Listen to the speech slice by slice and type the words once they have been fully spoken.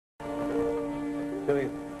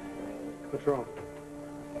Jillian, what's wrong?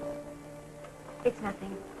 It's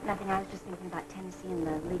nothing. Nothing. I was just thinking about Tennessee and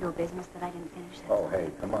the legal business that I didn't finish. Oh, hey,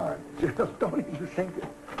 come on. Jill, don't even think it.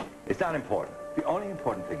 It's not important. The only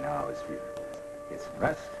important thing now is for you to get some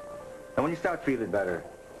rest. And when you start feeling better,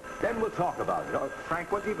 then we'll talk about it. Oh,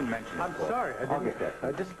 Frank, what did you even mention it I'm for? sorry.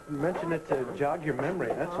 I just mentioned it to jog your memory,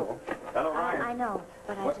 that's all. Hello, Ryan. I know,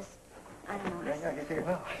 but I don't know.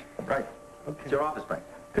 Well, right. Okay. It's your office, Frank.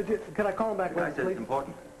 Could I call him back I later, said please? it's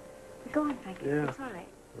important. Go on, Frankie. Yeah. It's all right.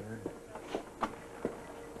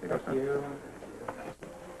 Thank you.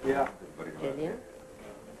 Yeah. Jillian,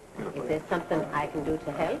 is there something I can do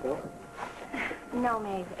to help? No,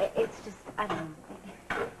 Maeve. It's just, I don't know.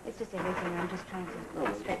 It's just everything. I'm just trying to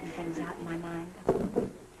straighten things out in my mind.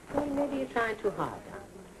 Well, maybe you're trying too hard.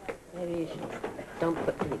 Maybe you should don't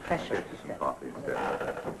put any pressure on Some yourself. coffee instead.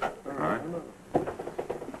 All right.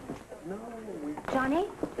 Johnny?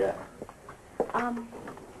 Yeah.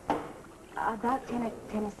 About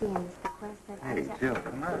Tennessee and this bequest that... Hey, Jill,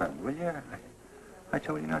 come on, will you? I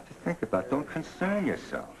told you not to think about it. Don't concern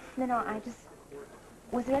yourself. No, I just...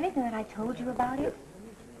 Was there anything that I told you about it?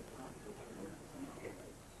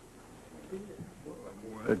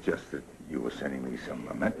 Well, just that you were sending me some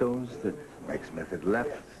mementos that Meg Smith had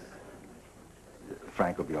left.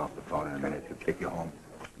 Frank will be off the phone in a minute. He'll take you home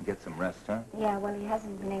and get some rest, huh? Yeah, well, he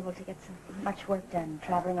hasn't been able to get much work done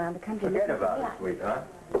traveling around the country. Forget looking for about it, that. sweetheart.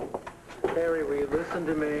 Harry, will you listen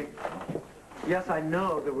to me? Yes, I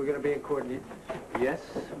know that we're going to be in court. Yes,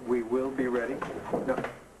 we will be ready. No.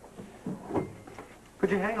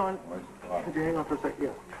 Could you hang on? Could you hang on for a second?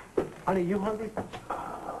 Yeah. Honey, you hungry?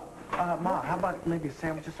 Ma, how about maybe a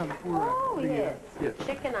sandwich or something for Oh, yes. Yes.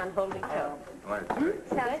 Chicken on holy toe.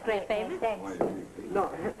 Sounds great, baby. Thanks. No.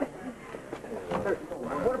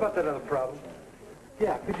 What about that other problem?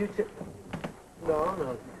 Yeah, could you...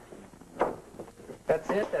 No. That's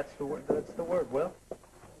it? That's the word? That's the word. Well,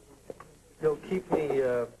 you'll keep me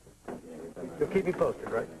posted,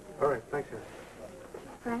 right? All right, thanks, sir.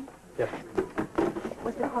 Frank, Yes.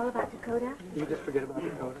 was the call about Dakota? You just forget about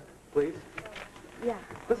Dakota, please. Yeah.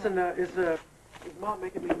 Listen, is Mom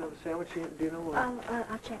making me another sandwich? Do you know what?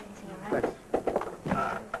 I'll check and see, all right?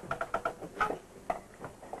 Thanks.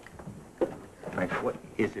 Frank, what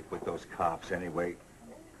is it with those cops, anyway?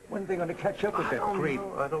 When are they going to catch up with that creep?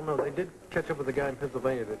 I don't know. They did catch up with the guy in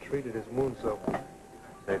Pennsylvania that treated his wound, so...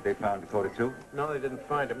 They found Dakota, too? No, they didn't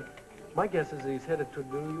find him. My guess is he's headed to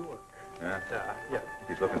New York. Yeah? Yeah.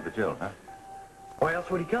 He's looking for Jill, huh? Why else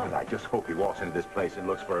would he come? Well, I just hope he walks into this place and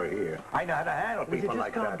looks for her here. I know how to handle Will you people just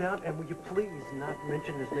like calm that. down, and will you please not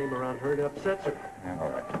mention his name around her? It upsets her. Yeah, all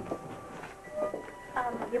right.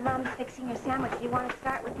 Your mom's fixing your sandwich. Do you want to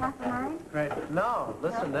start with half of mine? Right. No,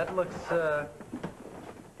 listen, that looks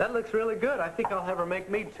really good. I think I'll have her make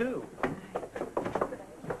me, too.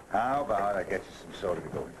 How about I get you some soda to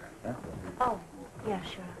go with that, huh? Oh, yeah,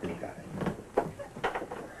 sure. You got it.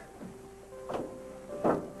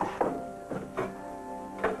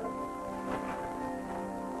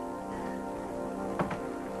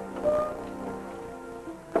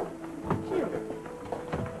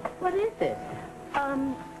 What is this?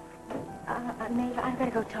 Maeve, I've got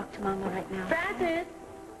to go talk to Mama right now. Francis!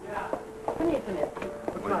 Come here for a minute.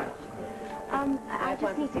 What's mine? I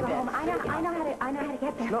just need to go home. I know how to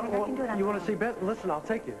get there. No, I can do it on you my want to see Beth? Listen, I'll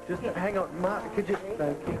take you. Just hang on. Ma, could you...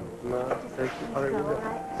 Thank you. Ma, thank you. All right, we'll go, go. all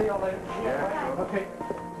right? See y'all later. Yeah. Okay.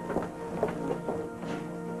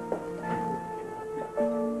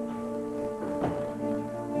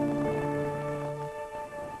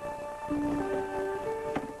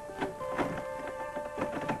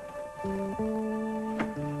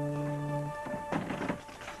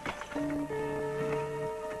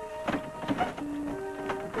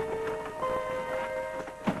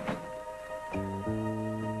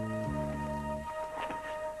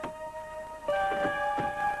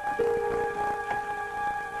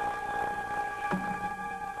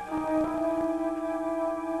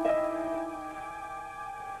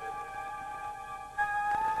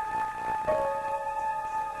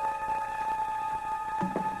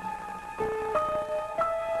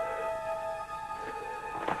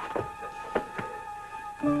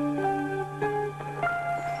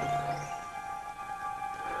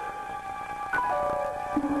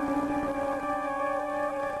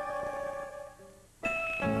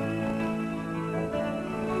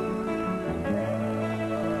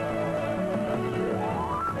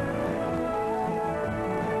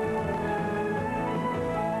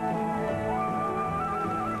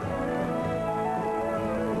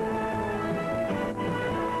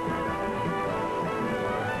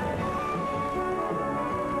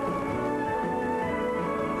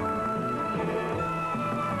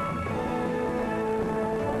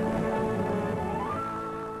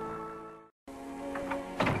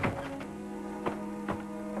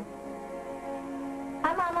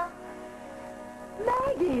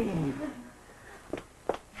 Maggie!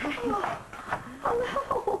 Hello!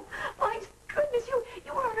 My goodness, you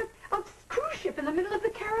were on a cruise ship in the middle of the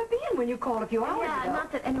Caribbean when you called a few hours Yeah, ago.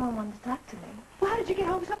 not that anyone wanted to talk to me. Well, how did you get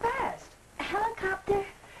home so fast? A helicopter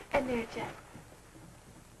and their jet.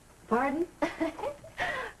 Pardon?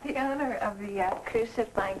 The owner of the cruise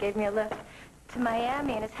ship line gave me a lift to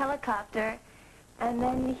Miami in his helicopter, and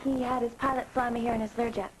then he had his pilot fly me here in his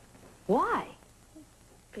Learjet. Why?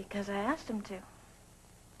 Because I asked him to.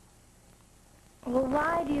 Well,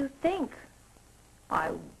 why do you think? I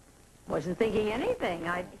wasn't thinking anything.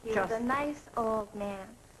 I He just... was a nice old man.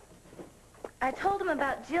 I told him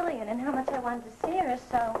about Jillian and how much I wanted to see her,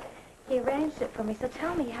 so he arranged it for me. So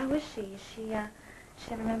tell me, how is she? Is she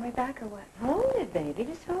have her memory back or what? Hold it, baby.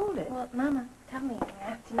 Just hold it. Well, Mama, tell me. I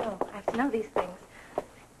have to know. I have to know these things.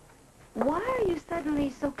 Why are you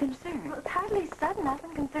suddenly so concerned? Well, it's hardly sudden. I've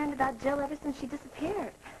been concerned about Jill ever since she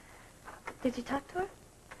disappeared. Did you talk to her?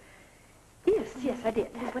 Yes, I did.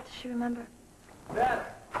 What does she remember? Beth!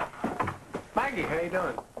 Maggie, how you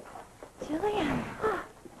doing? Jillian.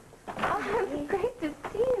 Oh, it's great to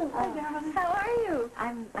see you. How are you?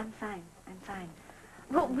 I'm fine. I'm fine.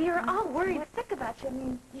 Well, we were all worried sick about you. I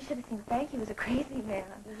mean, you should have seen Frank. He was a crazy man.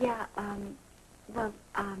 Yeah,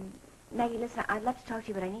 Maggie, listen, I'd love to talk to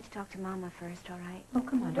you, but I need to talk to Mama first, all right? Oh,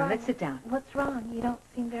 come on, let's sit down. What's wrong? You don't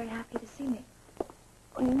seem very happy to see me.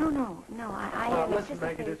 Oh, no, I it's Listen, just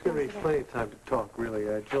Maggie, a there's going to be coincidence. plenty of time to talk,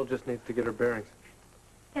 really. Jill just needs to get her bearings.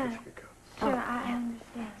 Yeah, Here you go. sure, I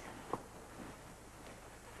understand.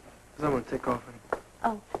 Because I'm going to take off and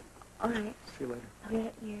Oh, all right. see you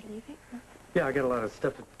later. You're leaving? Yeah, I got a lot of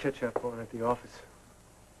stuff to catch up on at the office.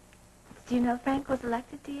 Do you know Frank was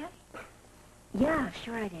elected to you? Yeah,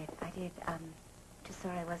 sure I did. Just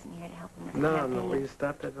sorry I wasn't here to help him with the No, campaign. will you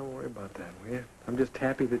stop that? Don't worry about that, will you? I'm just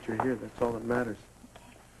happy that you're here. That's all that matters.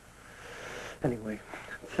 Anyway,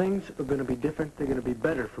 things are going to be different. They're going to be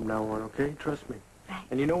better from now on, okay? Trust me. Right.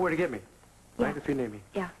 And you know where to get me, Yeah. right, if you need me.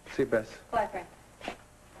 Yeah. See you, Bess. Bye, Frank.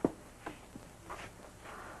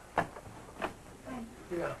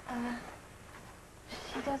 Yeah.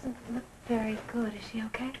 She doesn't look very good. Is she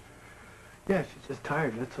okay? Yeah, she's just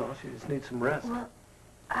tired, that's all. She just needs some rest. Well,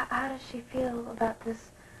 how does she feel about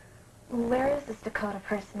this? Where is this Dakota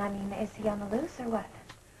person? I mean, is he on the loose or what?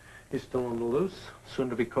 He's still on the loose, soon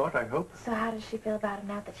to be caught, I hope. So how does she feel about him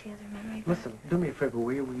now that she has her memory back? Listen, do me a favor,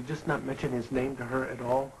 will you? Will you just not mention his name to her at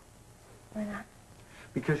all? Why not?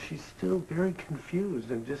 Because she's still very confused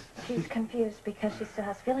and just... She's confused because she still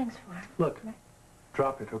has feelings for him. Look,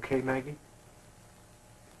 drop it, okay, Maggie?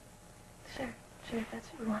 Sure, if that's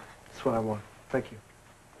what you want. That's what I want. Thank you.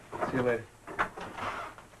 See you later.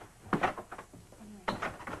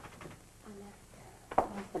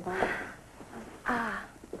 Ah,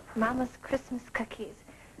 Mama's Christmas cookies.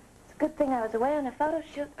 It's a good thing I was away on a photo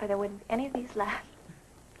shoot, or there wouldn't be any of these left.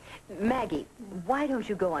 Maggie, why don't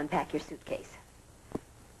you go unpack your suitcase?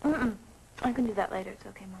 I can do that later. It's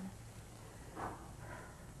okay, Mama.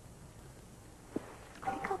 I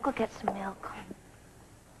think I'll go get some milk.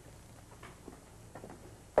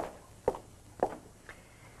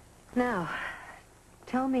 Now,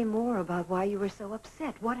 tell me more about why you were so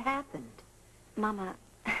upset. What happened? Mama,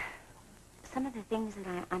 some of the things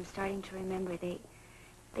that I'm starting to remember, they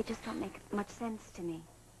just don't make much sense to me.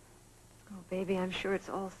 Oh, baby, I'm sure it's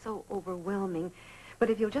all so overwhelming. But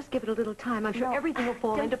if you'll just give it a little time, I'm sure No, everything will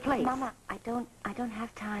fall don't- into place. Mama, I don't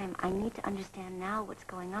have time. I need to understand now what's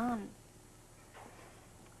going on.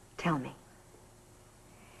 Tell me.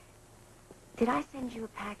 Did I send you a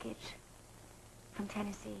package from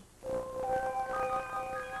Tennessee?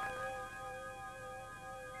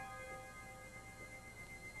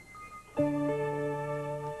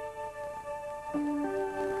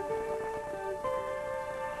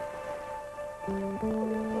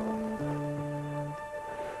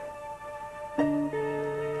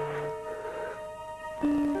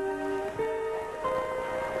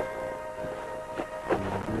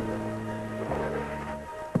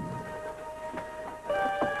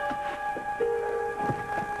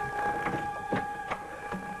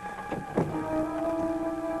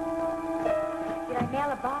 Did I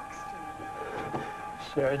mail a box to you?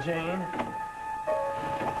 Sarah Jane?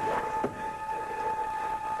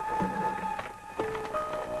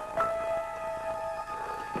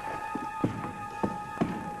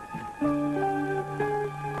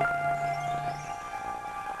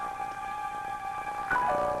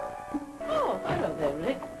 Oh, hello there,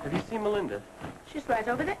 Rick. Have you seen Melinda? She's right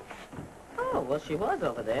over there. Oh, well, she was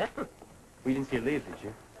over there. We didn't see her leave, did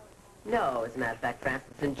you? No, as a matter of fact, Francis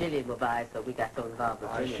and Jillian were by, so we got so involved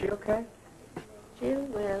with Is Jillian. she okay? Jill,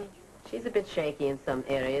 well, She's a bit shaky in some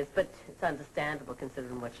areas, but it's understandable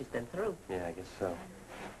considering what she's been through. Yeah, I guess so.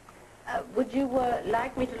 Would you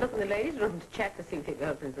like me to look in the ladies' room to check to see if your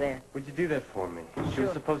girlfriend's there? Would you do that for me? She Sure.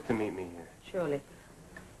 was supposed to meet me here. Surely.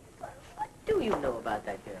 What do you know about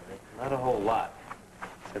that girl, Rick? Not a whole lot,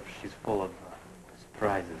 except she's full of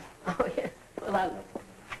surprises. Oh, yes. Well, I'll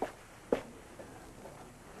look.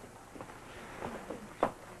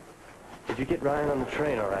 Did you get Ryan on the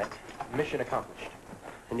train all right? Mission accomplished.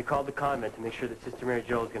 And you called the convent to make sure that Sister Mary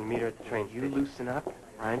Jo is going to meet her at the train station. You loosen up.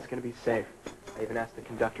 Ryan's going to be safe. I even asked the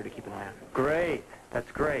conductor to keep an eye on him. Great. That's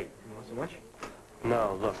great. You want so much?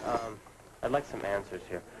 No, look, I'd like some answers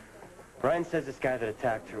here. Ryan says this guy that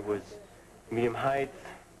attacked her was medium height,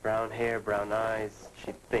 brown hair, brown eyes.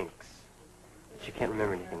 She thinks. She can't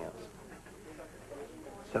remember anything else.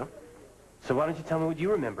 So? So why don't you tell me what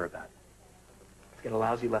you remember about it? Let's get a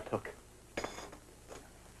lousy left hook.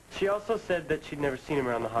 She also said that she'd never seen him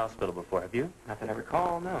around the hospital before. Have you? Not that I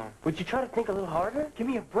recall, no. Would you try to think a little harder? Give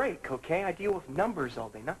me a break, okay? I deal with numbers all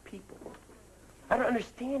day, not people. I don't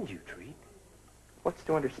understand you, Treat. What's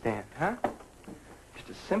to understand, huh? Just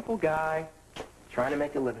a simple guy trying to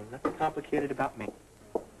make a living. Nothing complicated about me.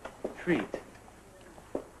 Treat.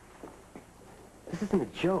 This isn't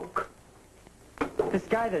a joke. This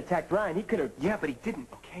guy that attacked Ryan, he could have... Yeah, but he didn't,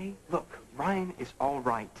 okay? Look, Ryan is all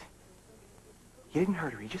right. He didn't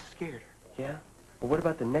hurt her. He just scared her. Yeah? Well, what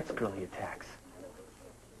about the next girl he attacks?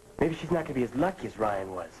 Maybe she's not going to be as lucky as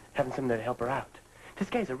Ryan was, having someone there to help her out. This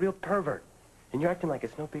guy's a real pervert, and you're acting like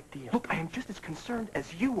it's no big deal. Look, I am just as concerned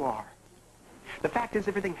as you are. The fact is,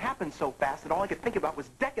 everything happened so fast that all I could think about was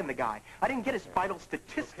decking the guy. I didn't get his vital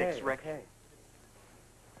statistics, Okay, Rick. okay.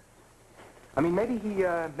 I mean, maybe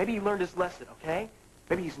he learned his lesson, okay?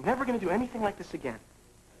 Maybe he's never going to do anything like this again.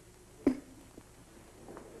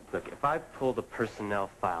 Look, if I pull the personnel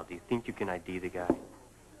file, do you think you can ID the guy?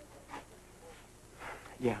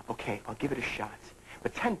 Yeah, okay, I'll give it a shot.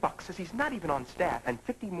 But $10 says he's not even on staff, and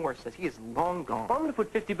 50 more says he is long gone. If I'm going to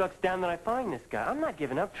put $50 down that I find this guy, I'm not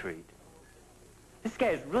giving up, Treat. This guy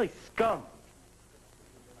is really scum.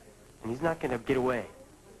 And he's not going to get away.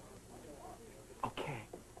 Okay.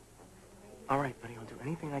 All right, buddy, I'll do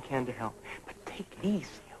anything I can to help. But take it easy,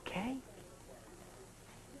 okay?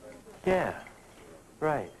 Yeah,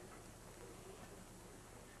 right.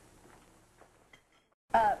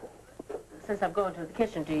 Since I'm going to the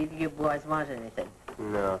kitchen, do you boys want anything?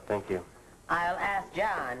 No, thank you. I'll ask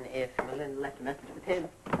John if Melinda left a message with him.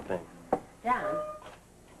 Thanks. John?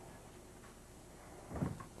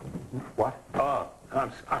 What? Oh,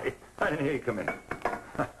 I'm sorry. I didn't hear you come in.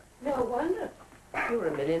 No wonder. You were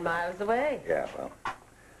a million miles away. Yeah, well,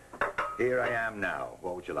 here I am now.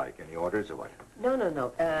 What would you like? Any orders or what?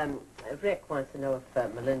 No. Rick wants to know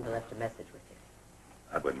if Melinda left a message with you.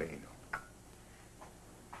 That would mean.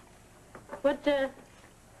 What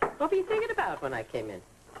were you thinking about when I came in?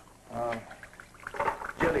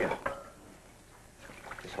 Jillian.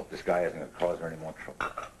 Just hope this guy isn't going to cause her any more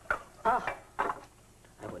trouble. Oh,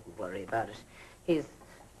 I wouldn't worry about it. He's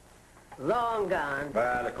long gone.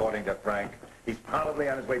 Well, according to Frank, he's probably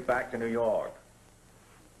on his way back to New York.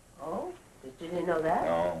 Oh? Did you know that?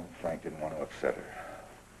 No, Frank didn't want to upset her.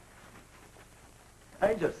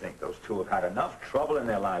 I just think those two have had enough trouble in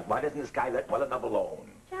their lives. Why doesn't this guy let well enough alone?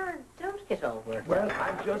 John, don't get all worked Well, up.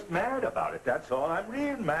 I'm just mad about it, that's all. I'm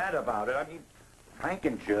real mad about it. I mean, Frank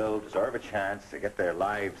and Jill deserve a chance to get their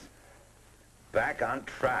lives back on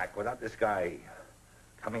track without this guy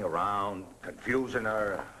coming around, confusing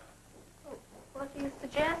her. What are you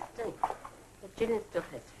suggesting? That Jillian still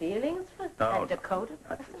has feelings for No, Dakota?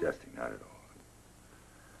 Not suggesting, not at all.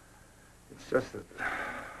 It's just that,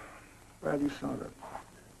 well, you saw the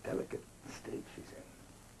delicate state she's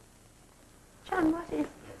in. John, what is this?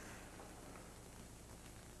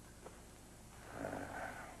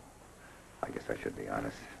 I guess I should be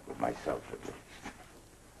honest with myself at least.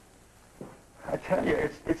 I tell you,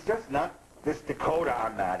 it's just not this Dakota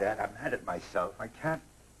I'm mad at. I'm mad at myself. I can't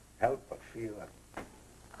help but feel that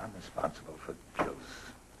I'm responsible for Jill's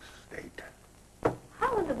state.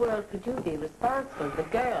 How in the world could you be responsible? The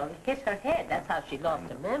girl hit her head. That's how she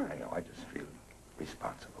lost her memory. I know, I just feel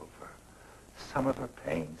responsible for some of her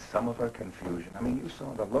pain, some of her confusion. I mean, you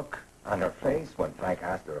saw the look on her face when Frank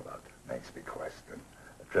asked her about the next bequest and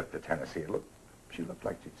the trip to Tennessee. She looked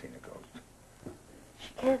like she'd seen a ghost. She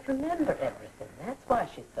can't remember everything. That's why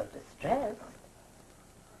she's so distressed.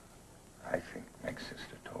 I think Meg's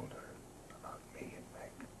sister told her about me and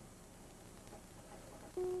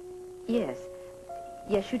Meg. Yes.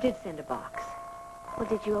 Yes, you did send a box. Well,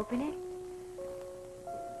 did you open it?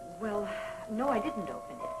 Well, no, I didn't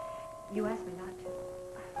open it. You asked me not to.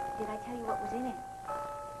 Did I tell you what was in it?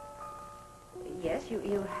 Yes,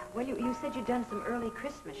 well, you said you'd done some early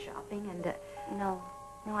Christmas shopping, and, No,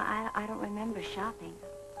 I don't remember shopping.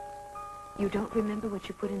 you don't remember what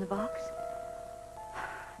you put in the box?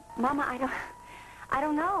 Mama, I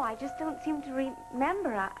don't know. I just don't seem to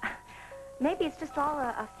remember. Maybe it's just all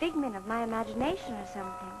a figment of my imagination or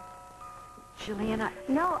something. Jillian,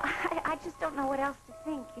 No, I just don't know what else to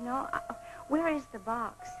think, you know. Where is the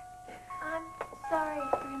box? I'm sorry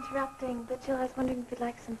for interrupting, but Jill, I was wondering if you'd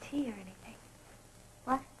like some tea or anything.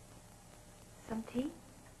 What? Some tea?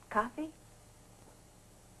 Coffee?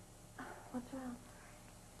 What's wrong?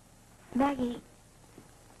 Maggie,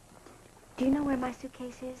 do you know where my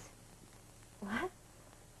suitcase is? What?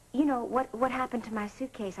 You know, what happened to my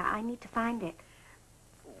suitcase? I need to find it.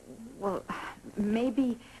 well,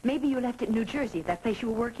 maybe you left it in New Jersey, that place you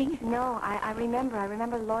were working? No, I remember. I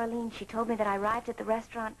remember Laureline. She told me that I arrived at the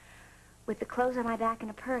restaurant with the clothes on my back and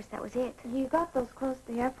a purse. That was it. You got those clothes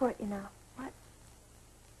at the airport, you know. What?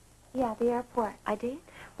 Yeah, the airport. I did?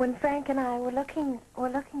 When Frank and I were looking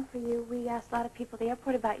for you, we asked a lot of people at the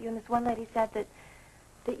airport about you, and this one lady said that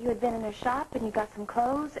you had been in her shop and you got some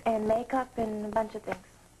clothes and makeup and a bunch of things.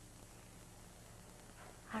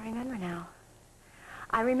 I remember now.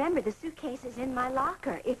 I remember the suitcase is in my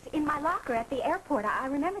locker. It's in my locker at the airport. I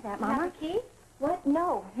remember that, Mama. You have a key? What?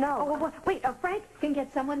 No. Oh, well, wait, Frank can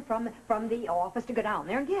get someone from the office to go down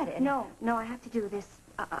there and get it. No, I have to do this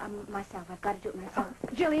myself. I've got to do it myself.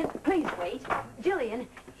 Jillian, please wait. Jillian,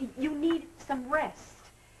 you need some rest.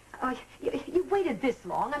 You waited this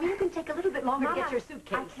long. I mean, you can take a little bit longer Mama, to get your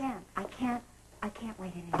suitcase. I can't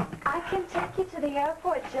wait any longer. I can take you to the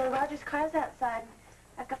airport, Jill. Roger's car's outside.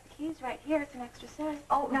 I've got the keys right here. It's an extra set.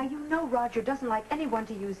 Oh, now you know Roger doesn't like anyone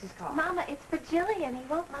to use his car. Mama, it's for Jillian. He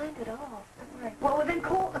won't mind at all. Don't worry. Well, then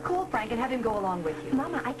call Frank and have him go along with you.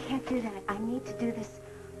 Mama, I can't do that. I need to do this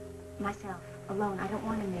myself, alone. I don't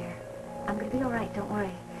want him there. I'm going to be all right. Don't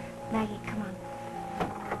worry. Maggie, come on.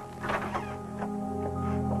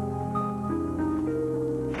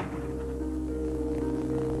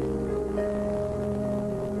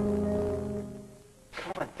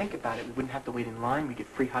 Come on, think about it. We wouldn't have to wait in line. We get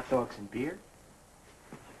free hot dogs and beer.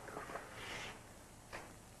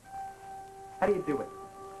 How do you do it?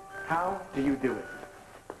 How do you do it?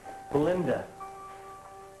 Belinda.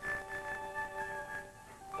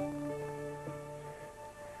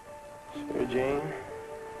 Sarah Jane.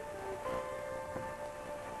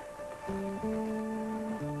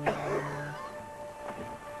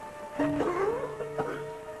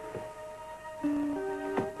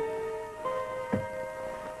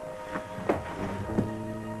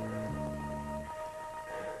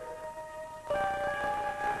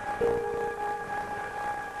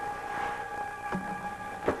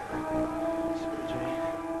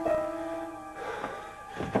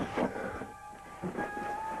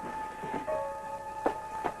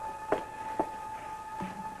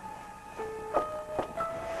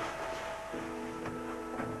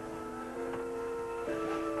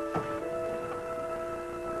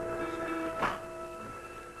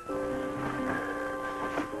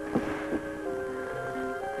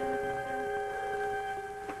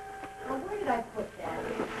 Where did I put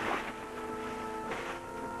that?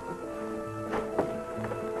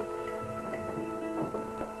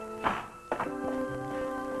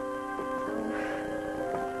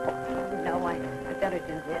 No, I better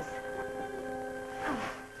do this.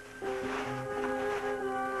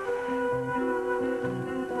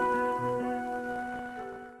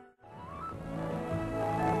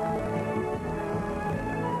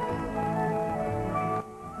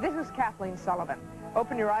 This is Kathleen Sullivan.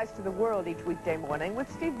 Open your eyes to the world each weekday morning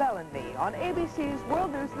with Steve Bell and me on ABC's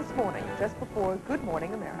World News This Morning, just before Good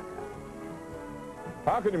Morning America.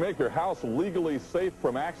 How can you make your house legally safe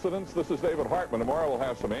from accidents? This is David Hartman. Tomorrow we'll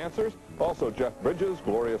have some answers. Also Jeff Bridges,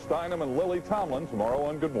 Gloria Steinem, and Lily Tomlin tomorrow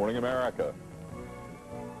on Good Morning America.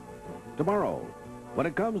 Tomorrow, when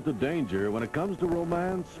it comes to danger, when it comes to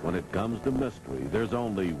romance, when it comes to mystery, there's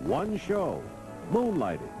only one show,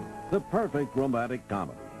 Moonlighting, the perfect romantic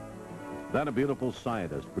comedy. Then a beautiful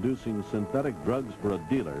scientist producing synthetic drugs for a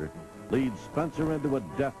dealer leads Spencer into a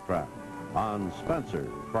death trap on Spencer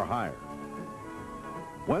for Hire.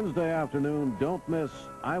 Wednesday afternoon, don't miss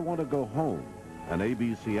I Want to Go Home, an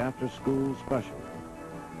ABC after-school special.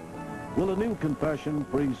 Will a new confession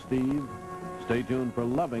free Steve? Stay tuned for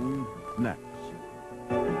Loving next.